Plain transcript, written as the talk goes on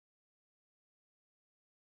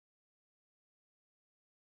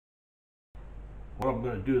what I'm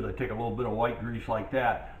going to do is I take a little bit of white grease like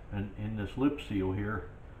that, and in this lip seal here,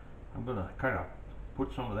 I'm going to kind of put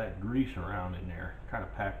some of that grease around in there, kind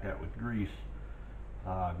of pack that with grease.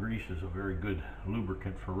 Grease is a very good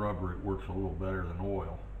lubricant for rubber. It works a little better than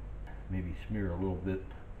oil. Maybe smear a little bit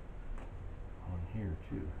on here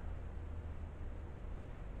too.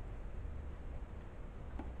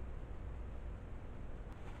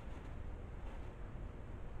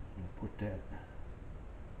 And put that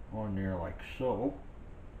on there like so.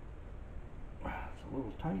 It's a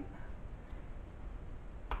little tight.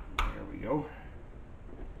 There we go.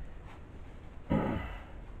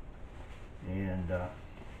 And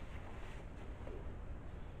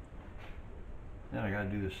then I got to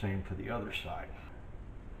do the same for the other side.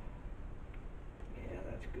 Yeah,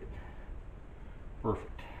 that's good.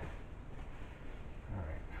 Perfect. All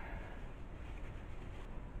right.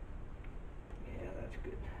 Yeah, that's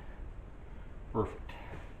good. Perfect.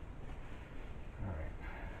 All right.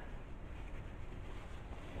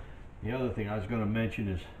 The other thing I was going to mention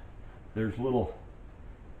is there's little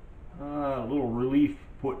relief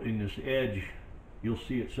put in this edge. You'll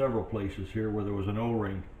see it several places here where there was an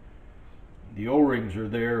O-ring. The O-rings are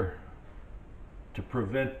there to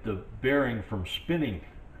prevent the bearing from spinning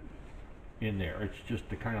in there. It's just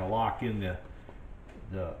to kind of lock in the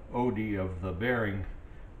OD of the bearing,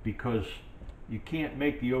 because you can't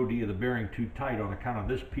make the OD of the bearing too tight on account of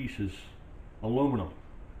this piece is aluminum.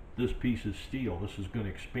 This piece is steel. This is going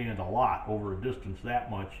to expand a lot over a distance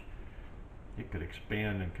that much. It could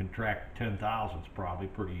expand and contract 10 thousandths probably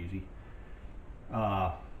pretty easy.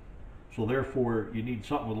 So therefore you need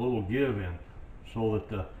something with a little give in so that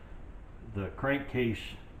the crankcase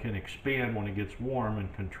can expand when it gets warm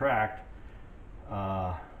and contract,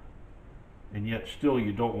 and yet still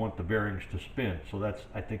you don't want the bearings to spin. So that's,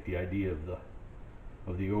 I think, the idea of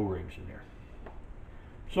the O-rings in there.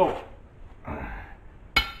 So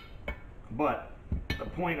but the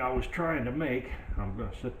point I was trying to make, I'm going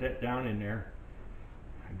to set that down in there.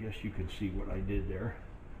 I guess you can see what I did there.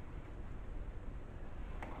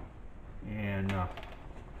 And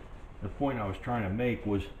the point I was trying to make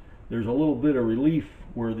was there's a little bit of relief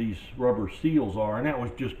where these rubber seals are, and that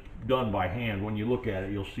was just done by hand. When you look at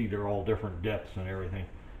it, you'll see they're all different depths and everything.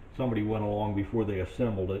 Somebody went along before they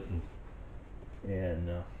assembled it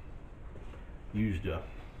and used a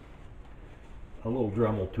little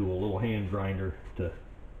Dremel tool, a little hand grinder to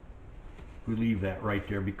relieve that right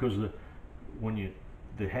there, because when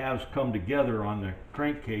the halves come together on the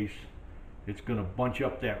crankcase, it's going to bunch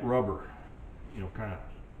up that rubber, you know, kind of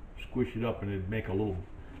squish it up, and it'd make a little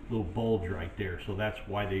bulge right there. So that's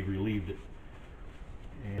why they relieved it.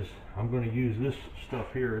 And I'm going to use this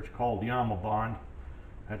stuff here. It's called Bond.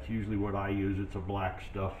 That's usually what I use. It's a black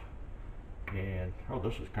stuff. And oh,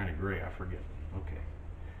 this is kind of gray, I forget. Okay.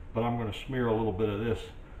 But I'm going to smear a little bit of this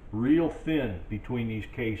real thin between these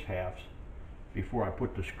case halves before I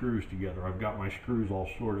put the screws together. I've got my screws all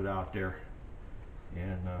sorted out there,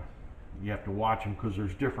 and you have to watch them because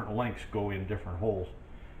there's different lengths go in different holes.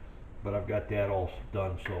 But I've got that all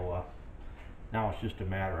done, so now it's just a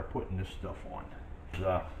matter of putting this stuff on.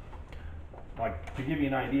 Like, to give you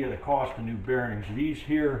an idea of the cost of new bearings, these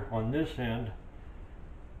here on this end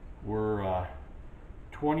were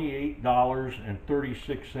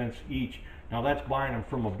 $28.36 each. Now that's buying them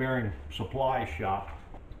from a bearing supply shop.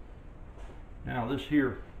 Now this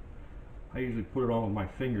here, I usually put it on with my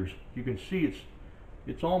fingers. You can see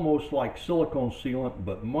it's almost like silicone sealant,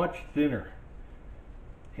 but much thinner.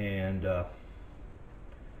 And I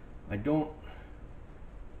don't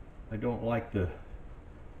like the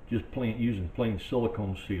just using plain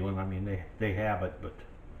silicone sealant. I mean, they have it, but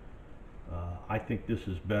I think this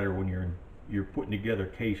is better when you're putting together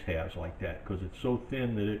case halves like that, because it's so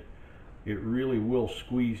thin that it really will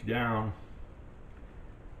squeeze down,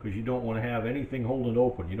 because you don't want to have anything holding it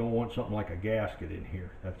open. You don't want something like a gasket in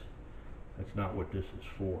here. That's not what this is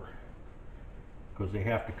for, because they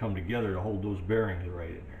have to come together to hold those bearings right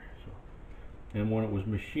in there. So, and when it was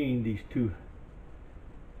machined, these two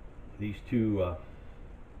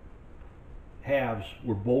halves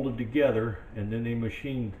were bolted together, and then they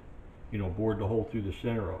machined, you know, bored the hole through the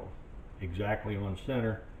center of them, exactly on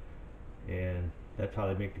center, and that's how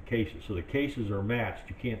they make the cases. So the cases are matched.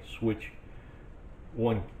 You can't switch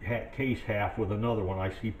one case half with another one.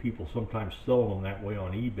 I see people sometimes selling them that way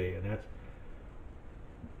on eBay, and that's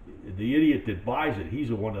the idiot that buys it. He's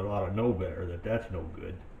the one that ought to know better, that that's no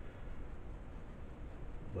good.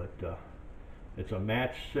 But it's a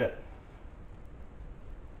matched set.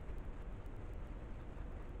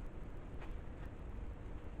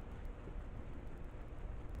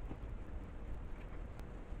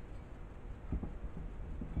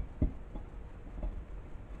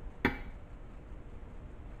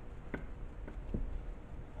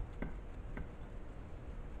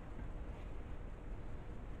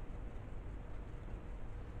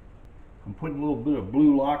 I'm putting a little bit of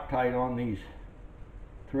blue Loctite on these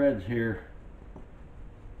threads here.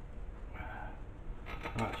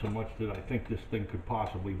 Not so much that I think this thing could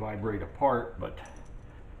possibly vibrate apart, but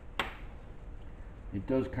it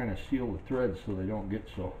does kind of seal the threads so they don't get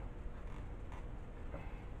so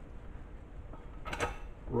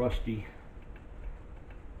rusty.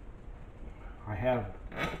 I have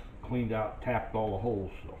cleaned out, tapped all the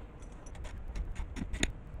holes, so.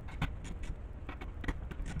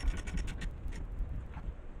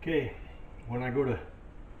 Okay, when I go to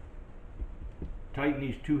tighten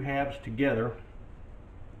these two halves together,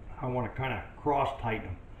 I want to kind of cross tighten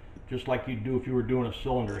them, just like you'd do if you were doing a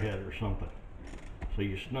cylinder head or something. So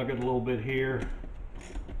you snug it a little bit here,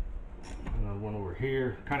 another one over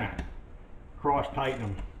here, kind of cross tighten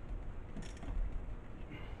them.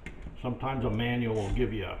 Sometimes a manual will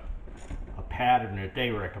give you a pattern that they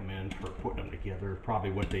recommend for putting them together. Probably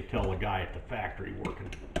what they tell the guy at the factory working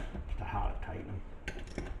as to how to tighten them.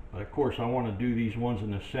 But of course I want to do these ones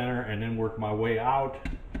in the center and then work my way out.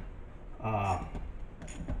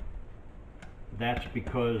 That's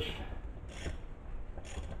because,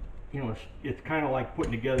 you know, it's kind of like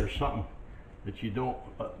putting together something that you don't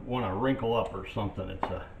want to wrinkle up or something. It's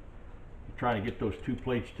you're trying to get those two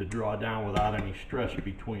plates to draw down without any stress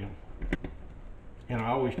between them. And I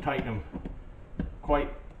always tighten them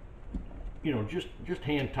quite, you know, just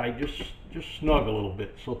hand tight, just snug a little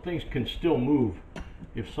bit so things can still move.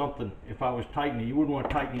 If I was tightening, you wouldn't want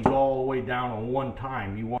to tighten these all the way down on one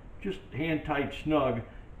time. You want just hand tight, snug,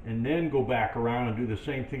 and then go back around and do the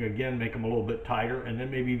same thing again, make them a little bit tighter, and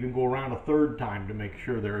then maybe even go around a third time to make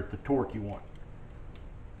sure they're at the torque you want.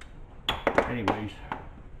 Anyways,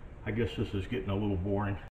 I guess this is getting a little boring.